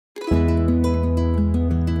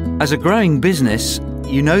As a growing business,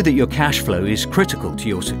 you know that your cash flow is critical to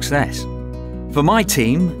your success. For my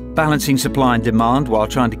team, balancing supply and demand while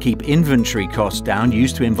trying to keep inventory costs down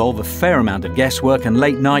used to involve a fair amount of guesswork and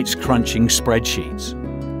late nights crunching spreadsheets.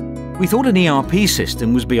 We thought an ERP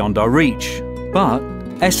system was beyond our reach, but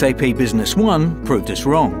SAP Business One proved us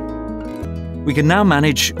wrong. We can now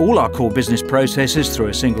manage all our core business processes through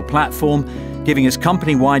a single platform, giving us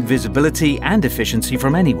company-wide visibility and efficiency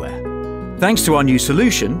from anywhere. Thanks to our new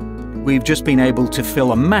solution, we've just been able to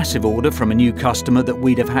fill a massive order from a new customer that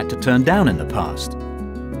we'd have had to turn down in the past.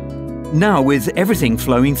 Now, with everything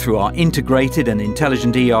flowing through our integrated and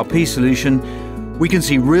intelligent ERP solution, we can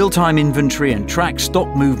see real-time inventory and track stock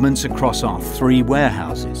movements across our 3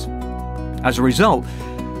 warehouses. As a result,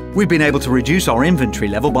 we've been able to reduce our inventory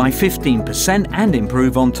level by 15% and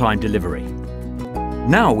improve on-time delivery.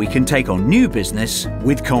 Now we can take on new business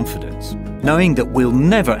with confidence, knowing that we'll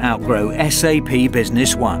never outgrow SAP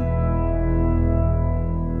Business One.